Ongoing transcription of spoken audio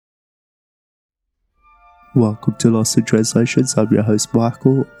Welcome to Lost in Translations. I'm your host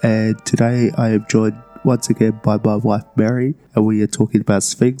Michael, and today I am joined once again by my wife Mary, and we are talking about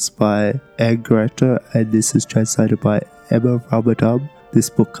Sphinx by Anne Greta, and this is translated by Emma Ramadan. This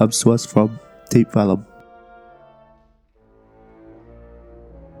book comes to us from Deep Vellum.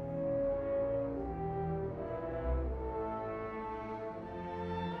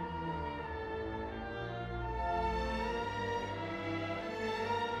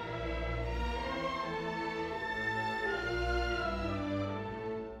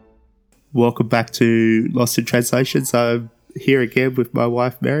 Welcome back to Lost in Translations. I'm here again with my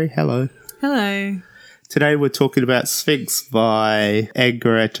wife Mary. Hello. Hello. Today we're talking about Sphinx by Anne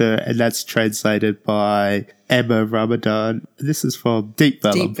Greta, and that's translated by Emma Ramadan. This is from Deep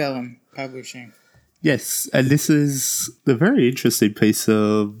Vellum. Deep Vellum Publishing. Yes, and this is a very interesting piece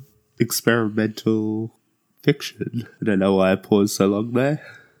of experimental fiction. I don't know why I paused so long there.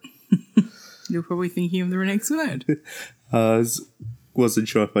 You're probably thinking of the next word. Wasn't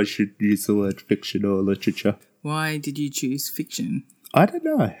sure if I should use the word fiction or literature. Why did you choose fiction? I don't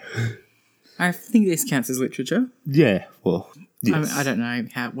know. I think this counts as literature. Yeah, well, yes. I mean, I don't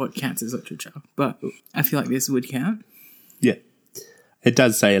know what counts as literature, but I feel like this would count. Yeah. It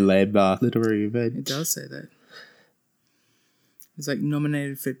does say a landmark literary event. It does say that. It's like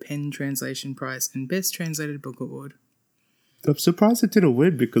nominated for PEN Translation Prize and Best Translated Book Award. I'm surprised it didn't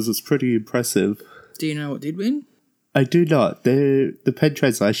win because it's pretty impressive. Do you know what did win? I do not. The PEN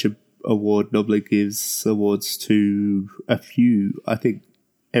Translation Award normally gives awards to a few, I think,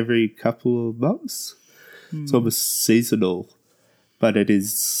 every couple of months. It's almost seasonal, but it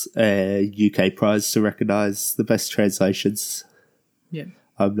is a UK prize to recognise the best translations. Yeah.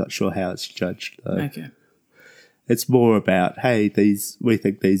 I'm not sure how it's judged, though. Okay. It's more about, hey, we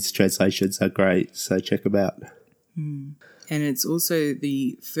think these translations are great, so check them out. And it's also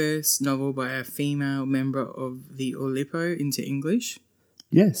the first novel by a female member of the Oulipo into English.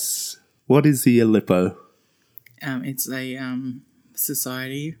 Yes. What is the Oulipo? It's a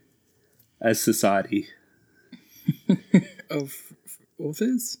society. A society. Of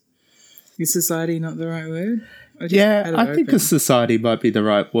authors? Is society not the right word? I think a society might be the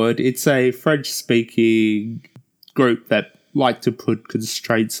right word. It's a French-speaking group that like to put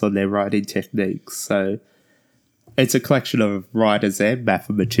constraints on their writing techniques, so it's a collection of writers and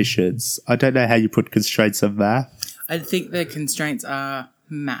mathematicians. I don't know how you put constraints on math. I think the constraints are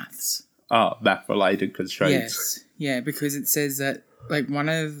maths. Oh, math-related constraints. Yes. Yeah, because it says that like one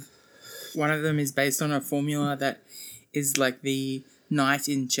of them is based on a formula that is like the knight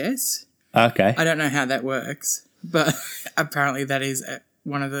in chess. Okay. I don't know how that works, but apparently that is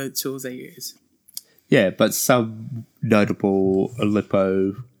one of the tools they use. Yeah, but some notable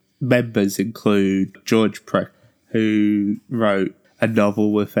Oulipo members include George Prek, who wrote a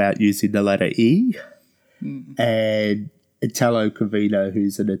novel without using the letter E, and Italo Calvino,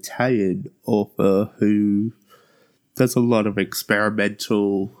 who's an Italian author who does a lot of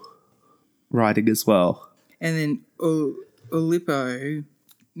experimental writing as well. And then Oulipo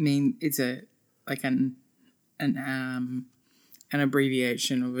it's an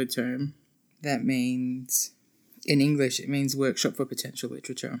abbreviation of a term that means, in English, it means Workshop for Potential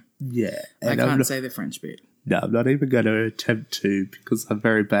Literature. Yeah. I can't say the French bit. No, I'm not even going to attempt to because I'm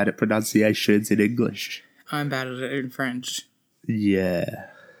very bad at pronunciations in English. I'm bad at it in French. Yeah.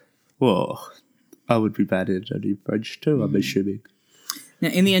 Well, I would be bad at it in French too, I'm assuming. Now,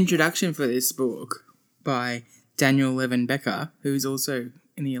 in the introduction for this book by Daniel Levin Becker, who's also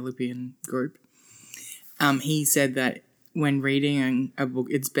in the Olympian group, he said that when reading a book,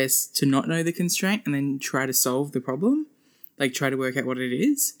 it's best to not know the constraint and then try to solve the problem. Like, try to work out what it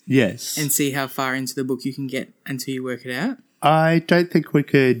is. Yes. And see how far into the book you can get until you work it out. I don't think we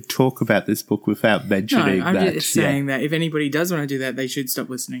could talk about this book without mentioning that. No, I'm just saying that if anybody does want to do that, they should stop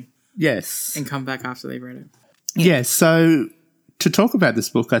listening. Yes. And come back after they've read it. Yeah, so to talk about this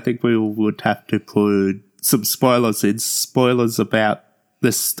book, I think we would have to put some spoilers in. Spoilers about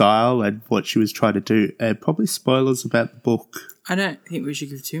the style and what she was trying to do, and probably spoilers about the book. I don't think we should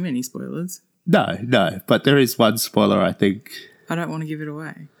give too many spoilers. No, but there is one spoiler, I think. I don't want to give it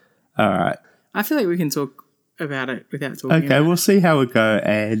away. All right. I feel like we can talk about it without talking about it. Okay, we'll see how it go,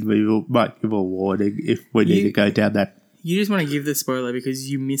 and might give a warning if we need to go down that. You just want to give the spoiler because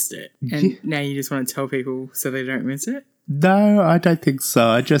you missed it, and now you just want to tell people so they don't miss it? No, I don't think so.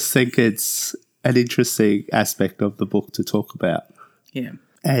 I just think it's an interesting aspect of the book to talk about. Yeah.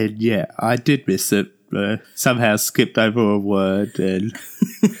 And yeah, I did miss it. Somehow skipped over a word, and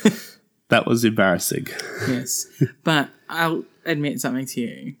that was embarrassing. Yes. But I'll admit something to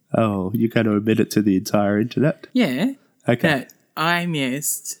you. Oh, you're going to admit it to the entire internet? Yeah. Okay. That I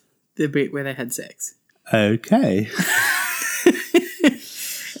missed the bit where they had sex. Okay.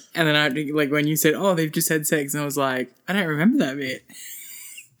 And then I like when you said, "Oh, they've just had sex," and I was like, "I don't remember that bit,"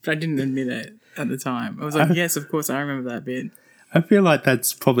 but I didn't admit it at the time. I was like, "Yes, of course, I remember that bit." I feel like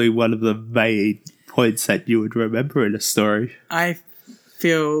that's probably one of the main points that you would remember in a story. I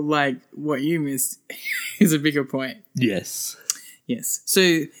feel like what you missed is a bigger point. Yes. Yes.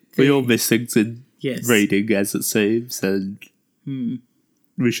 So We all miss things in Yes. reading, as it seems, and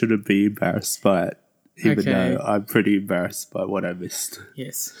we shouldn't be embarrassed by it, even Okay. though I'm pretty embarrassed by what I missed.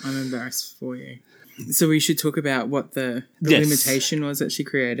 Yes, I'm embarrassed for you. So we should talk about what the Yes. limitation was that she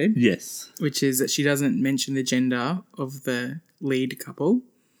created, Yes. which is that she doesn't mention the gender of the lead couple.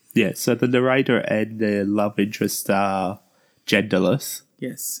 Yeah, so the narrator and the love interest are genderless,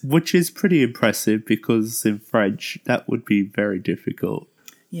 Yes. which is pretty impressive because in French that would be very difficult.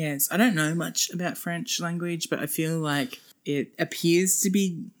 Yes, I don't know much about French language, but I feel like it appears to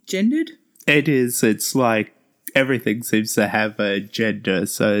be gendered. It is, it's like everything seems to have a gender,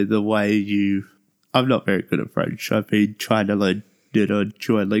 so the way you... I'm not very good at French. I've been trying to learn it on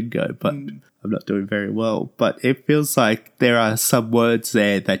Duolingo, but I'm not doing very well. But it feels like there are some words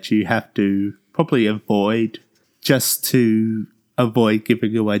there that you have to probably avoid just to avoid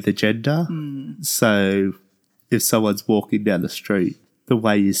giving away the gender. So if someone's walking down the street, the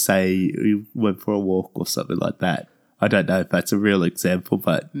way you say you went for a walk or something like that. I don't know if that's a real example,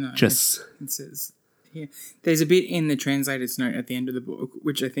 but No, just... It says here. There's a bit in the translator's note at the end of the book,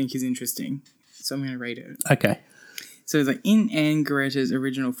 which I think is interesting. So I'm going to read it. Okay. So it's like, in Anne Goretta's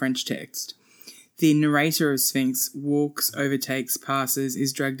original French text, the narrator of Sphinx walks, overtakes, passes,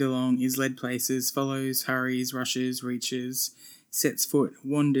 is dragged along, is led places, follows, hurries, rushes, reaches, sets foot,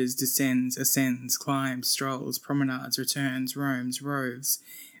 wanders, descends, ascends, climbs, strolls, promenades, returns, roams, roves,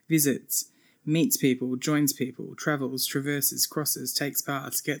 visits, meets people, joins people, travels, traverses, crosses, takes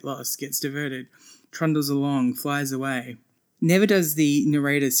paths, gets lost, gets diverted, trundles along, flies away. Never does the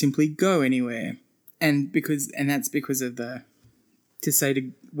narrator simply go anywhere. And that's because of to say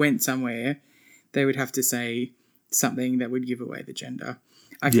to went somewhere, they would have to say something that would give away the gender.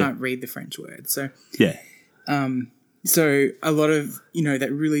 I can't read the French word. So Yeah. so a lot of, that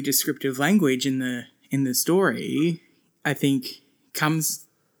really descriptive language in the story, I think, comes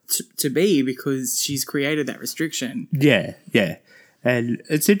to be because she's created that restriction. Yeah, yeah. And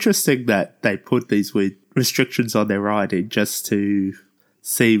it's interesting that they put these weird restrictions on their writing just to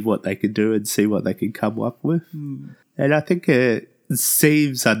see what they can do and see what they can come up with. And I think it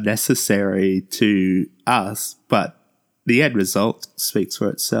seems unnecessary to us, but the end result speaks for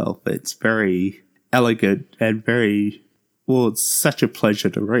itself. It's very elegant and it's such a pleasure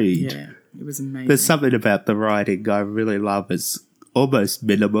to read. Yeah, it was amazing. There's something about the writing I really love. It's almost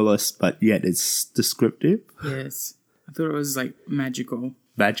minimalist, but yet it's descriptive. Yes. I thought it was, magical.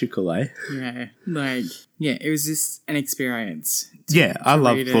 Magical, eh? Yeah. It was just an experience. Yeah, I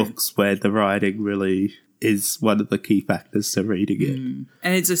love read it. books where the writing really is one of the key factors to reading it. And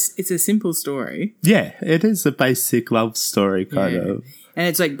it's a simple story. Yeah, it is a basic love story kind of. And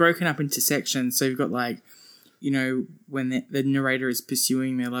it's, broken up into sections. So you've got, when the narrator is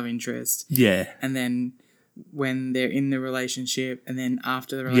pursuing their love interest. Yeah, And then when they're in the relationship. And then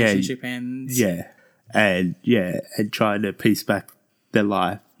after the relationship ends. and trying to piece back their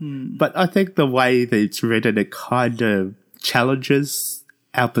life. But I think the way that it's written, it kind of challenges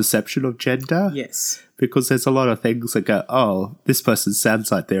our perception of gender. Yes. Because there's a lot of things that go, oh, this person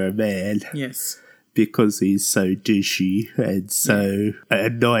sounds like they're a man. Yes. Because he's so douchey and so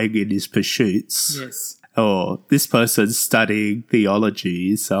annoying in his pursuits. Yes. Or this person's studying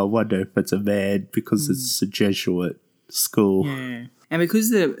theology, so I wonder if it's a man because it's a Jesuit school. Yeah. And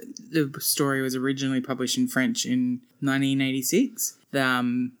because the story was originally published in French in 1986,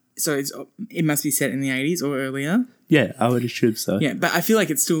 so it must be set in the 80s or earlier. Yeah, I would assume so. Yeah, but I feel like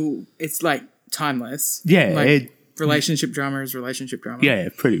it's timeless. Yeah. Relationship drama is relationship drama. Yeah,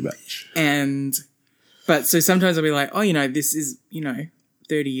 pretty much. But so sometimes I'll be like, oh, this is,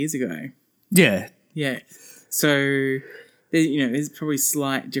 30 years ago. Yeah. Yeah. So, there's probably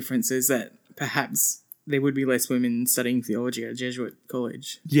slight differences that perhaps there would be less women studying theology at a Jesuit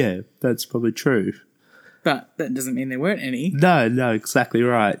college. Yeah, that's probably true. But that doesn't mean there weren't any. No, exactly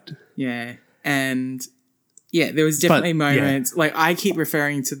right. Yeah. And, there was definitely moments, I keep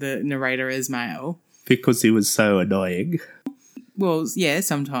referring to the narrator as male. Because he was so annoying. Well, yeah,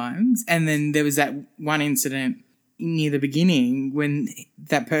 sometimes. And then there was that one incident near the beginning when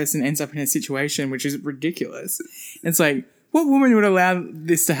that person ends up in a situation which is ridiculous. It's like, what woman would allow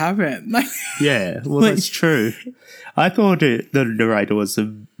this to happen? Yeah, well, that's true. I thought the narrator was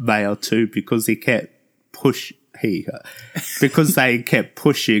a male too because he kept because they kept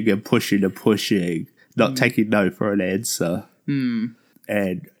pushing and pushing and pushing not taking no for an answer.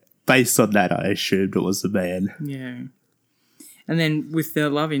 And based on that, I assumed it was a man. Yeah. And then with the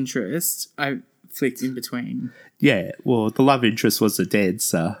love interest, I flicked in between. Yeah, well, the love interest was a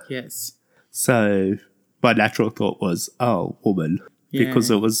dancer. Yes. So my natural thought was, oh, woman. Yeah.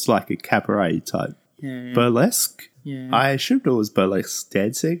 Because it was like a cabaret type. Yeah. Burlesque? Yeah. I assumed it was burlesque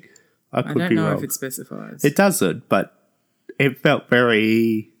dancing. I could don't be know wrong. if it specifies. It doesn't, but it felt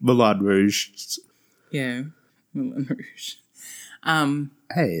very Moulin Rouge. Yeah. Moulin Rouge.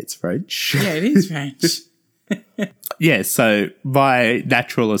 Hey, it's French. Yeah, it is French. Yeah, so my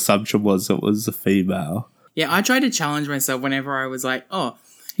natural assumption was it was a female. Yeah, I tried to challenge myself whenever I was like, oh,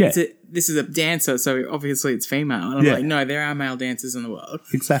 Yeah, this is a dancer, so obviously it's female. And I'm Yeah. like, no, there are male dancers in the world.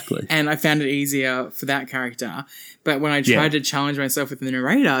 exactly. And I found it easier for that character. But when I Yeah. tried to challenge myself with the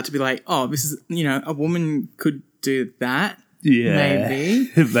narrator to be like, oh, this is, a woman could do that. Yeah.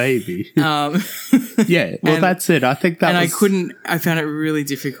 Maybe. Maybe. Um, Yeah, well, and- that's it. I think that and was... I found it really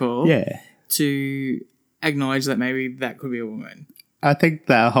difficult Yeah. to acknowledge that maybe that could be a woman. I think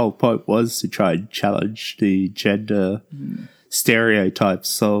the whole point was to try and challenge the gender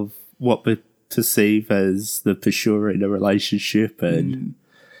stereotypes of what we perceive as the pursuer in a relationship and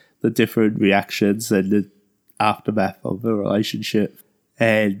the different reactions and the aftermath of a relationship.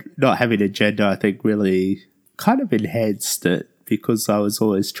 And not having a gender, I think, really kind of enhanced it because I was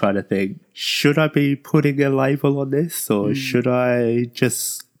always trying to think, should I be putting a label on this or should I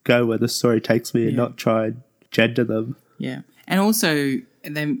just go where the story takes me and not try and gender them? Yeah. And also,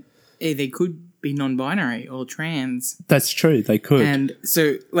 they could be non-binary or trans. That's true, they could. And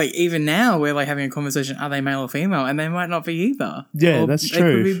so, like, even now we're, like, having a conversation, are they male or female? And they might not be either. Yeah, Or that's they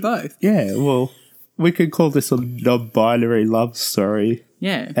true. could be both. Yeah, well, we could call this a non-binary love story,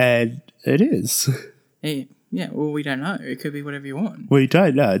 Yeah. and it is. Yeah, well, we don't know. It could be whatever you want. We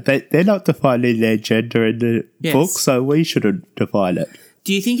don't know. They're not defining their gender in the Yes. book, so we shouldn't define it.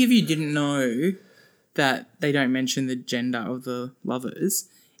 Do you think if you didn't know that they don't mention the gender of the lovers,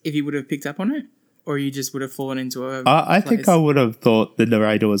 if you would have picked up on it? Or you just would have fallen into a I think place? I would have thought the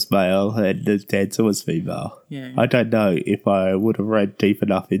narrator was male and the dancer was female. Yeah. I don't know if I would have read deep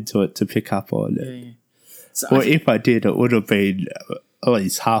enough into it to pick up on it. Yeah. So Or if I did, it would have been at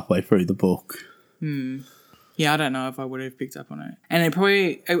least halfway through the book. I don't know if I would have picked up on it. And I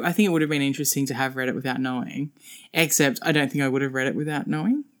think it would have been interesting to have read it without knowing, except I don't think I would have read it without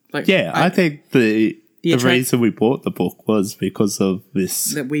knowing. Like, Yeah, I think the attract- reason we bought the book was because of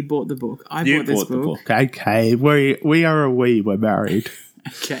this. that we bought the book. I You bought this bought the book. book. Okay, we are a we. We're married.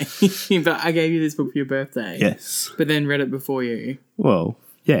 Okay. But I gave you this book for your birthday. Yes. But then read it before you. Well,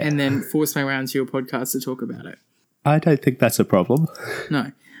 yeah. And then forced my way onto your podcast to talk about it. I don't think that's a problem.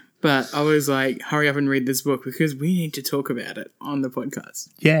 No. But I was like, hurry up and read this book because we need to talk about it on the podcast.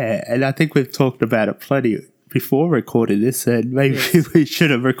 Yeah, and I think we've talked about it plenty before recording this, and maybe we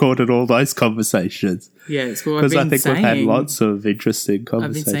should have recorded all those conversations. Yes. Well, Because I think we've had lots of interesting I've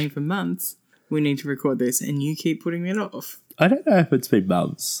conversations. been saying for months, we need to record this, and you keep putting it off. I don't know if it's been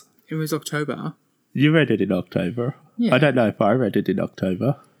months. It was October. You read it in October. Yeah. I don't know if I read it in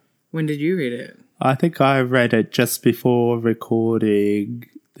October. When did you read it? I think I read it just before recording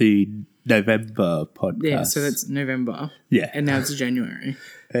the November podcast. Yeah, so that's November. Yeah. And now it's January.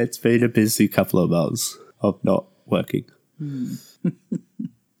 It's been a busy couple of months of not working.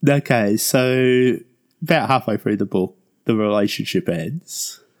 Okay, so about halfway through the book, the relationship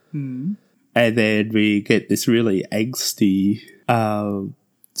ends. And then we get this really angsty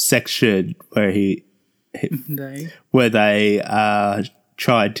section where they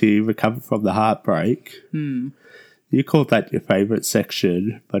tried to recover from the heartbreak. You called that your favourite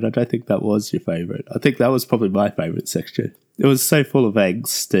section, but I don't think that was your favourite. I think that was probably my favourite section. It was so full of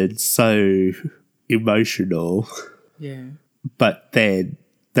angst and so emotional, Yeah. but then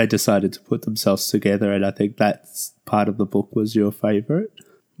they decided to put themselves together, and I think that's part of the book was your favourite.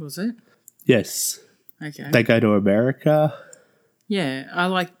 Was it? Yes. Okay. They go to America. Yeah, I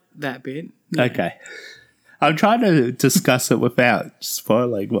like that bit. Yeah. Okay. I'm trying to discuss it without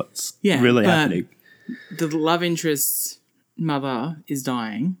spoiling what's really but happening. The love interest's mother is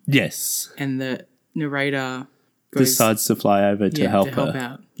dying, Yes. and the narrator goes Decides to fly over to help to help her.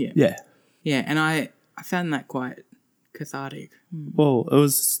 out. Yeah. Yeah. Yeah, and I found that quite cathartic. Well, it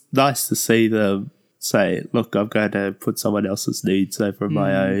was nice to see them say, look, I'm going to put someone else's needs over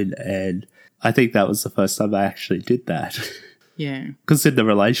my own. And I think that was the first time I actually did that. Yeah. Because in the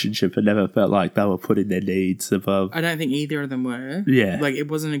relationship, it never felt like they were putting their needs above. I don't think either of them were. Yeah. Like, it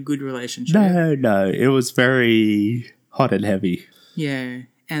wasn't a good relationship. No. It was very hot and heavy. Yeah.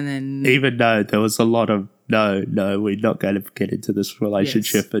 And then... Even though there was a lot of, no, we're not going to get into this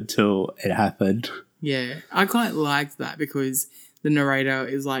relationship until it happened. Yeah. I quite liked that because the narrator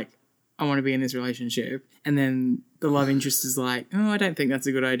is like, I want to be in this relationship. And then the love interest is like, oh, I don't think that's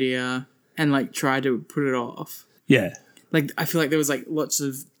a good idea. And like try to put it off. Yeah. Like, I feel like there was like lots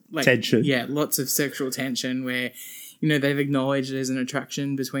of like Tension. Yeah, lots of sexual tension where, you know, they've acknowledged there's an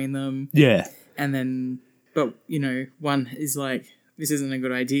attraction between them. Yeah. And then, but, you know, one is like, this isn't a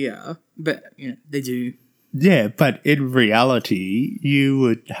good idea. But, you know, they do. Yeah, but in reality, you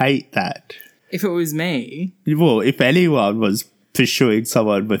would hate that. If it was me. Well, if anyone was pursuing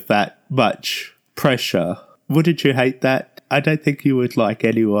someone with that much pressure, wouldn't you hate that? I don't think you would like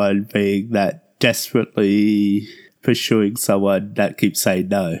anyone being that desperately pursuing someone that keeps saying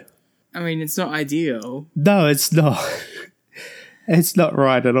no. I mean, it's not ideal. No, it's not. It's not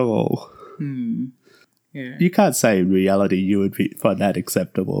right at all. Yeah. You can't say in reality you would find that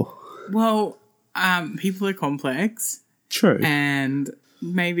acceptable. Well, people are complex. True. And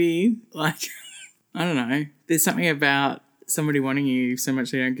maybe, like, I don't know, there's something about somebody wanting you so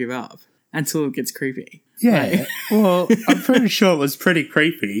much they don't give up until it gets creepy. Yeah. Well, I'm pretty sure it was pretty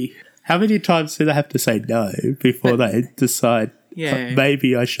creepy. How many times do they have to say no before they decide, Yeah.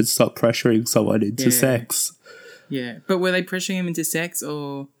 maybe I should stop pressuring someone into Yeah. sex? Yeah. But were they pressuring him into sex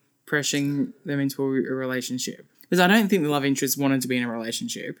or pressuring them into a relationship? Because I don't think the love interest wanted to be in a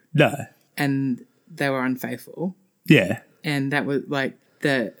relationship No. and they were unfaithful. Yeah. And that was like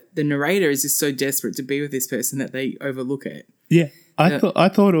the narrator is just so desperate to be with this person that they overlook it. Yeah. I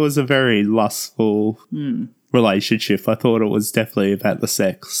thought it was a very lustful relationship. I thought it was definitely about the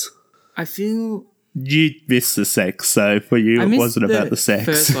sex. I feel You missed the sex, so for you I it missed wasn't about the sex.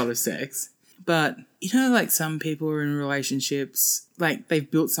 first lot of sex. But, you know, like some people are in relationships, like they've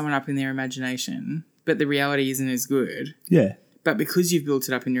built someone up in their imagination, but the reality isn't as good. Yeah. But because you've built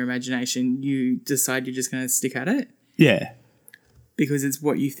it up in your imagination, you decide you're just going to stick at it Yeah. because it's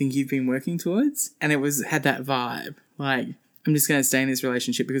what you think you've been working towards. And it had that vibe. Like, I'm just going to stay in this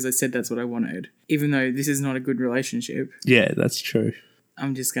relationship because I said that's what I wanted. Even though this is not a good relationship, Yeah, that's true.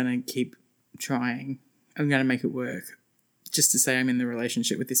 I'm just going to keep trying. I'm going to make it work just to say I'm in the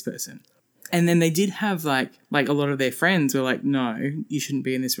relationship with this person. And then they did have like a lot of their friends were like, no, you shouldn't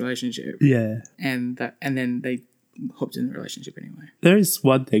be in this relationship. Yeah. And then they hopped in the relationship anyway. There is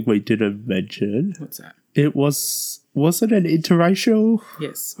one thing we didn't mention. What's that? It was it an interracial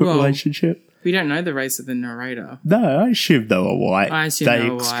Yes. Well, relationship? we don't know the race of the narrator. No, I assume they were white. I assume they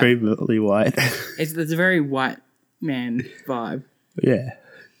were white. extremely white. It's a very white man vibe. Yeah.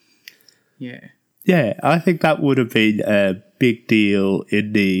 Yeah. Yeah, I think that would have been a big deal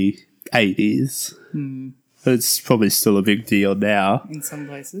in the 80s. It's probably still a big deal now. In some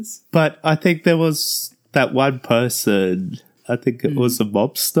places. But I think there was that one person, I think it was a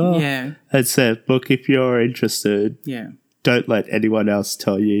mobster, Yeah. that said, look, if you're interested, Yeah. don't let anyone else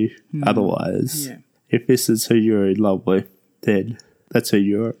tell you otherwise. Yeah. If this is who you're in love with, then that's who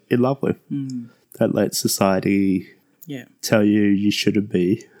you're in love with. Don't let society Yeah. tell you shouldn't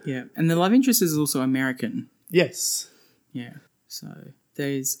be. Yeah. And the love interest is also American. Yes. Yeah. So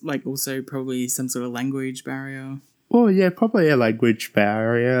there's like also probably some sort of language barrier. Well, yeah, probably a language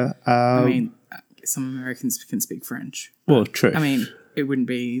barrier. I mean, some Americans can speak French. Well, true. I mean, it wouldn't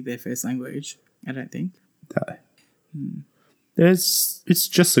be their first language, I don't think. No. It's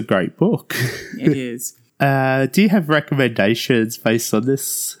just a great book. It is. Do you have recommendations based on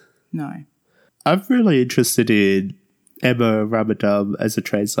this? No. I'm really interested in Emma Ramadum as a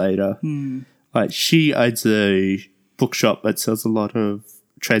translator. Like, she owns a bookshop that sells a lot of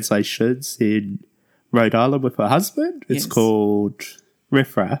translations in Rhode Island with her husband. It's Yes. called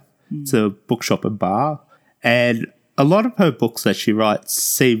Riff Raff. It's a bookshop and bar. And a lot of her books that she writes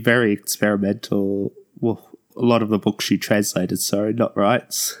seem very experimental. Well, a lot of the books she translated, sorry, not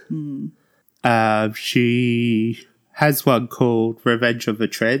writes. She has one called Revenge of the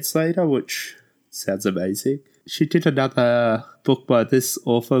Translator, which sounds amazing. She did another book by this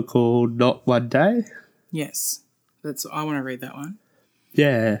author called Not One Day. Yes. I want to read that one.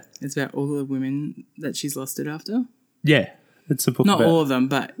 Yeah. It's about all the women that she's lusted after. Yeah. It's a book Not about all of them,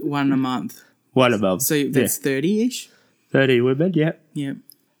 but one a month. one of them. So that's 30-ish? 30 women, yeah.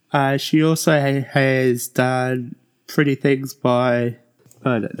 Yeah. She also has done Pretty Things by,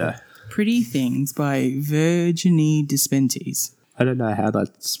 I don't know. Pretty Things by Virginie Despentes. I don't know how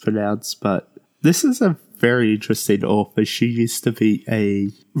that's pronounced, but this is a very interesting author. She used to be a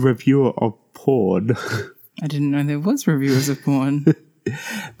reviewer of porn. I didn't know there was reviewers of porn.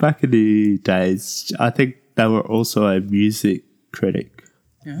 Back in the days, I think they were also a music critic.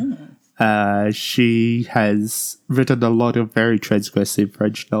 Oh. She has written a lot of very transgressive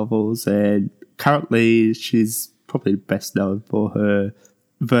French novels, and currently she's probably best known for her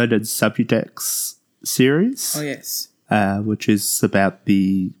Vernon Subutex series. Oh, yes. Which is about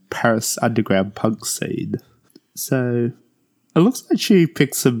the Paris underground punk scene. So it looks like she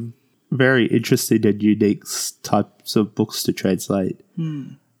picked some very interesting and unique types of books to translate.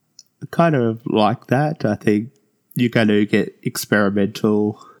 I kind of like that. I think you're going to get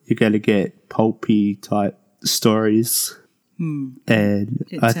experimental, you're going to get pulpy type stories. And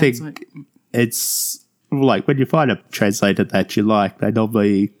I think it's like when you find a translator that you like, they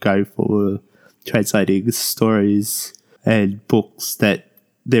normally go for translating stories and books that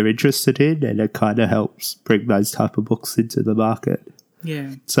they're interested in, and it kind of helps bring those type of books into the market.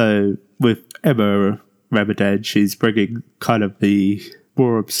 Yeah. So with Emma Ramadan, she's bringing kind of the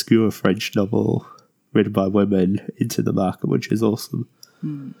more obscure French novel written by women into the market, which is awesome.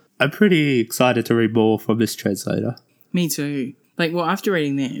 I'm pretty excited to read more from this translator. Me too. Like, well, after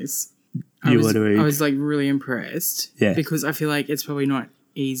reading this, I I read? was like really impressed. Yeah. Because I feel like it's probably not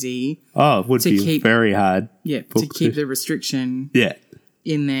easy. Oh, it would be very hard. Yeah, to keep the restriction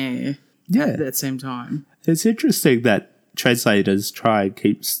in there at that same time. It's interesting that translators try and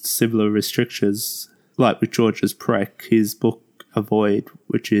keep similar restrictions, like with Georges Perec, his book Avoid,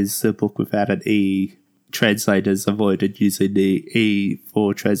 which is a book without an E. Translators avoided using the E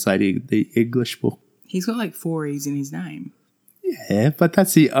for translating the English book. He's got like 4 E's in his name. Yeah, but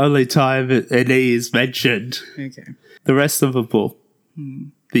that's the only time an E is mentioned. Okay. The rest of the book,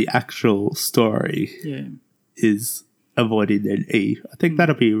 the actual story, is avoiding an E. I think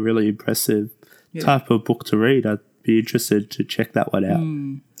that'll be a really impressive type of book to read. I'd be interested to check that one out.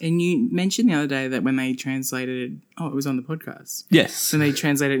 And you mentioned the other day that when they translated, it was on the podcast. Yes. When they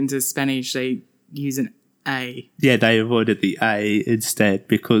translated it into Spanish, they use an A. Yeah, they avoided the A instead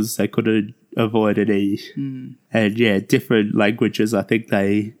because they couldn't avoid an E. And different languages, I think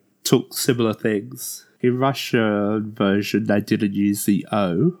they took similar things. In Russian version, they didn't use the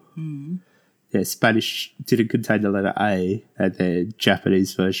O. Yeah, Spanish didn't contain the letter A, and then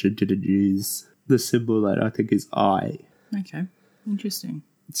Japanese version didn't use the symbol that I think is I. Okay, interesting.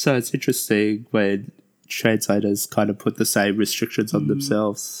 So it's interesting when translators kind of put the same restrictions on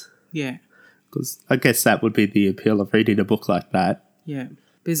themselves. Yeah. Because I guess that would be the appeal of reading a book like that. Yeah.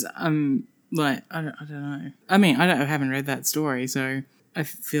 Because, like, I don't know. I mean, I haven't read that story, so I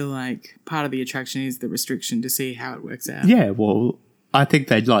feel like part of the attraction is the restriction to see how it works out. Yeah, well, I think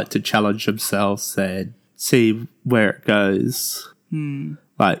they'd like to challenge themselves and see where it goes.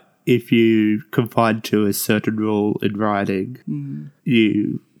 Like, if you confine to a certain rule in writing,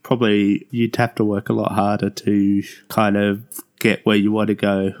 you'd have to work a lot harder to kind of get where you want to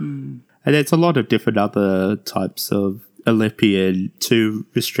go. And there's a lot of different other types of Olympian to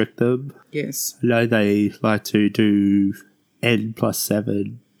restrict them. Yes. I know they like to do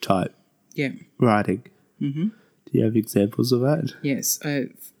N+7 type writing. Do you have examples of that? Yes. I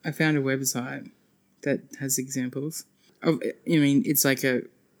found a website that has examples.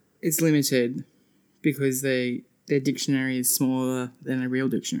 It's limited because their dictionary is smaller than a real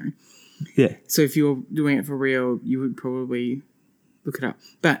dictionary. Yeah. So if you're doing it for real, you would probably look it up.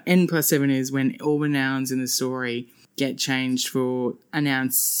 But N+7 is when all the nouns in the story get changed for a noun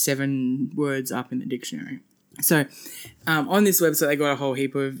 7 words up in the dictionary. So on this website, they got a whole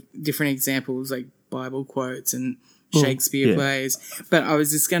heap of different examples, like Bible quotes and Shakespeare plays. But I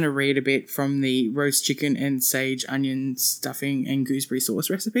was just going to read a bit from the roast chicken and sage onion stuffing and gooseberry sauce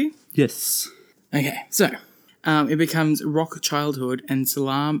recipe. Yes. Okay, so it becomes rock childhood and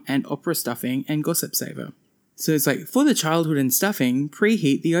salam and opera stuffing and gossip saver. So it's like, for the childhood and stuffing,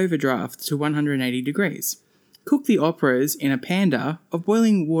 preheat the overdraft to 180 degrees. Cook the operas in a panda of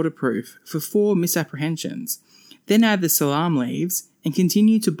boiling waterproof for 4 misapprehensions. Then add the salam leaves and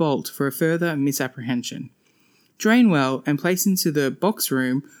continue to bolt for a further misapprehension. Drain well and place into the box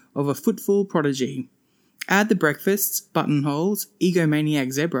room of a footful prodigy. Add the breakfasts, buttonholes,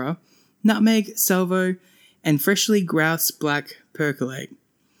 egomaniac zebra, nutmeg, salvo, and freshly grouse black percolate.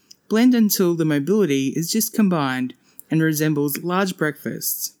 Blend until the mobility is just combined and resembles large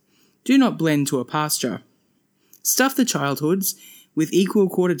breakfasts. Do not blend to a pasture. Stuff the childhoods with equal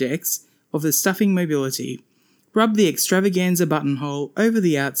quarter-decks of the stuffing mobility. Rub the extravaganza buttonhole over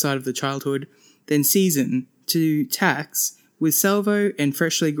the outside of the childhood, then season to tax with salvo and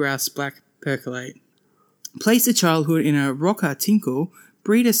freshly groused black percolate. Place the childhood in a rocker tinkle,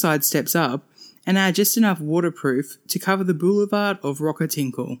 breeder side steps up, and add just enough waterproof to cover the boulevard of rocker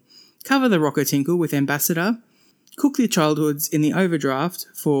tinkle. Cover the rocker tinkle with ambassador. Cook the childhoods in the overdraft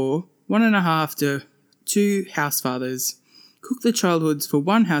for 1.5 to 2 housefathers. Cook the childhoods for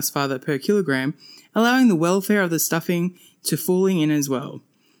 1 housefather per kilogram, allowing the welfare of the stuffing to falling in as well.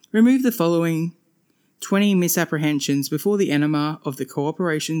 Remove the following 20 misapprehensions before the enema of the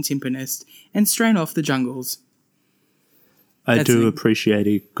cooperation timpanist and strain off the jungles. I do appreciate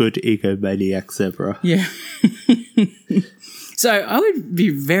a good egomaniac zebra. Yeah. So I would be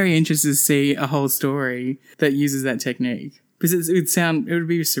very interested to see a whole story that uses that technique because it would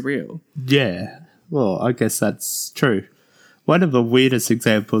be surreal. Yeah. Well, I guess that's true. One of the weirdest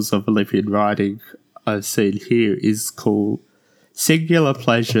examples of Olympian writing I've seen here is called Singular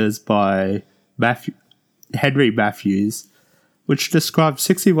Pleasures by Henry Matthews, which describes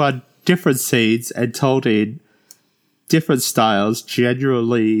 61 different scenes and told in different styles,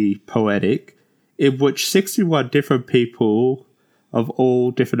 generally poetic, in which 61 different people of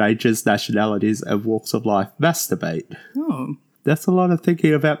all different ages, nationalities, and walks of life masturbate. Oh. That's a lot of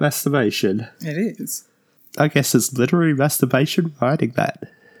thinking about masturbation. It is. I guess it's literary masturbation writing that.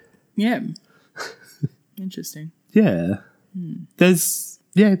 Yeah. Interesting. Yeah.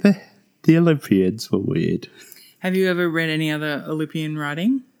 The Olympians were weird. Have you ever read any other Olympian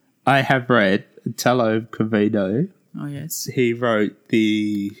writing? I have read Italo Calvino. Oh, yes. He wrote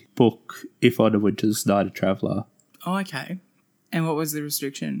the book If on a Winter's Night a Traveller. Oh, okay. And what was the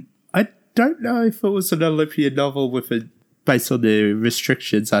restriction? I don't know if it was an Olympian novel based on the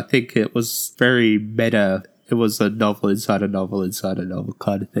restrictions. I think it was very meta. It was a novel inside a novel inside a novel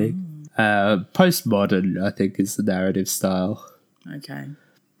kind of thing. Postmodern, I think, is the narrative style. Okay.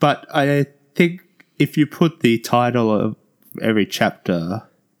 But I think if you put the title of every chapter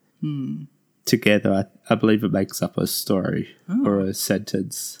together, I believe it makes up a story or a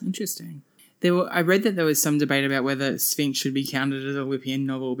sentence. Interesting. I read that there was some debate about whether Sphinx should be counted as an Olympian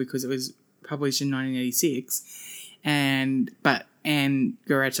novel because it was published in 1986, but Anne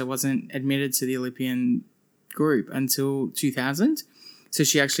Goreta wasn't admitted to the Olympian group until 2000, so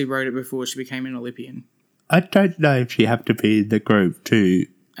she actually wrote it before she became an Olympian. I don't know if you have to be in the group to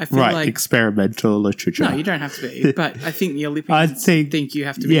write experimental literature. No, you don't have to be, but I think the Olympians think you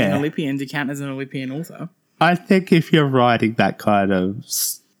have to be an Olympian to count as an Olympian author. I think if you're writing that kind of...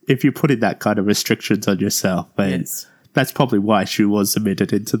 If you put in that kind of restrictions on yourself, that's probably why she was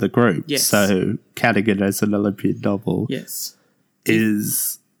admitted into the group. Yes. So counting it as an Olympian novel is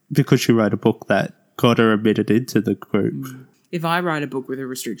because she wrote a book that got her admitted into the group. If I write a book with a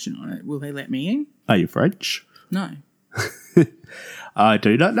restriction on it, will they let me in? Are you French? No. I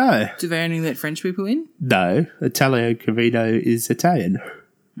do not know. Do they only let French people in? No. Italo Calvino is Italian.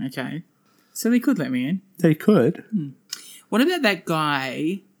 Okay. So they could let me in. They could. What about that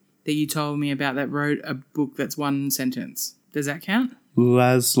guy that you told me about that wrote a book that's one sentence? Does that count?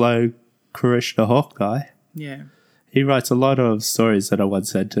 Laszlo Krishna Hawkeye. Yeah. He writes a lot of stories that are one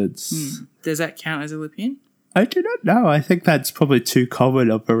sentence. Does that count as Olympian? I do not know. I think that's probably too common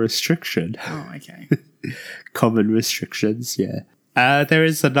of a restriction. Oh, okay. Common restrictions, yeah. There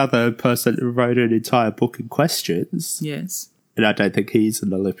is another person who wrote an entire book in questions. Yes. And I don't think he's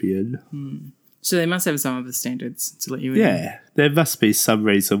an Olympian. So they must have some of the standards to let you in. Yeah, there must be some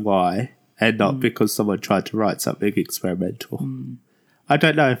reason why, and not because someone tried to write something experimental. I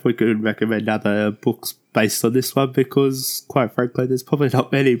don't know if we could recommend other books based on this one because, quite frankly, there's probably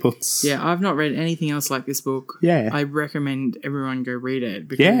not many books. Yeah, I've not read anything else like this book. Yeah. I recommend everyone go read it.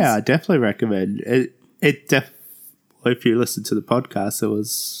 Because yeah, I definitely recommend it. If you listen to the podcast, it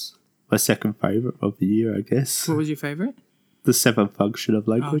was my second favourite of the year, I guess. What was your favourite? The Seventh Function of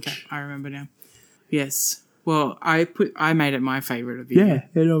Language. Okay, I remember now. Yes. Well, I made it my favourite of the year.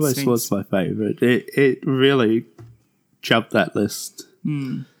 Yeah, it almost was my favourite. It really jumped that list.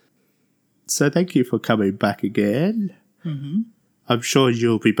 So thank you for coming back again. I'm sure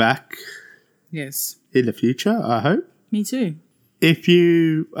you'll be back. Yes. In the future, I hope. Me too. If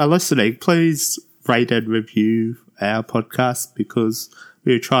you are listening, please rate and review our podcast because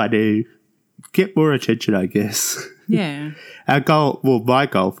we're trying to get more attention, I guess. Yeah. My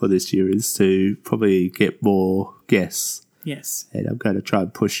goal for this year is to probably get more guests. Yes. And I'm going to try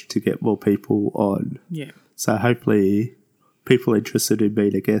and push to get more people on. Yeah. So hopefully people interested in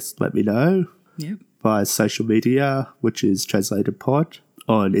being a guest, let me know. Yep. Via social media, which is Translated Pod,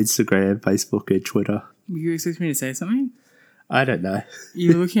 on Instagram, Facebook, and Twitter. You expect me to say something? I don't know.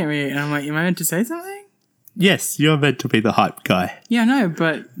 You're looking at me and I'm like, am I meant to say something? Yes, you're meant to be the hype guy. Yeah, I know,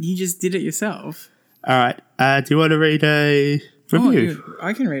 but you just did it yourself. All right. Do you want to read a review?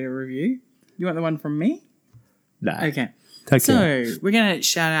 I can read a review. You want the one from me? No. Okay. Okay. So we're going to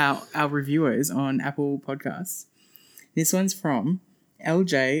shout out our reviewers on Apple Podcasts. This one's from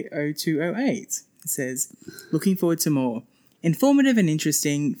LJ0208. It says, looking forward to more. Informative and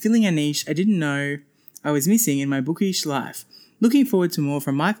interesting, filling a niche I didn't know I was missing in my bookish life. Looking forward to more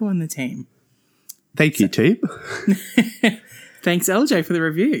from Michael and the team. Thank you, team. Thanks, LJ, for the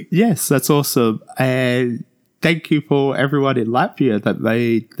review. Yes, that's awesome. And thank you for everyone in Latvia that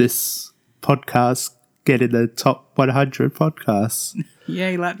made this podcast get in the top 100 podcasts.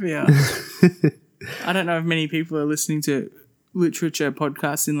 Yay, Latvia. I don't know if many people are listening to literature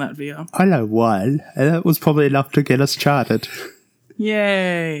podcasts in Latvia. I know one, and that was probably enough to get us charted.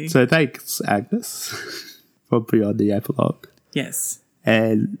 Yay. So thanks, Agnes, for Beyond the Epilogue. Yes.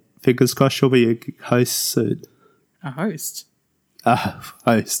 And fingers crossed you'll be a host soon. A host?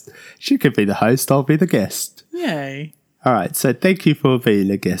 Host. She could be the host, I'll be the guest. Yay. All right, so thank you for being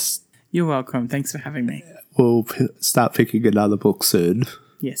a guest. You're welcome. Thanks for having me. We'll start picking another book soon.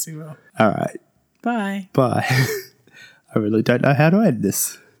 Yes, we will. All right. Bye. Bye. I really don't know how to end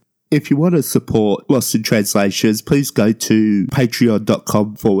this. If you want to support Lost in Translations, please go to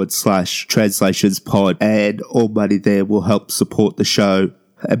patreon.com/translationspod, and all money there will help support the show.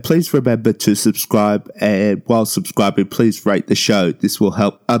 And please remember to subscribe, and while subscribing, please rate the show. This will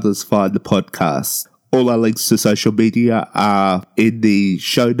help others find the podcast. All our links to social media are in the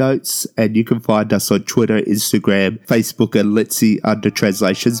show notes, and you can find us on Twitter, Instagram, Facebook, and Litzy under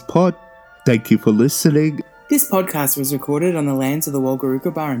Translations Pod. Thank you for listening. This podcast was recorded on the lands of the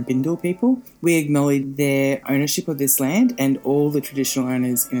Walgarukabar and Bindal people. We acknowledge their ownership of this land and all the traditional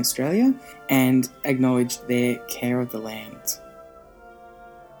owners in Australia, and acknowledge their care of the land.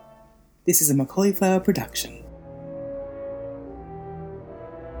 This is a Macaulay Flower production.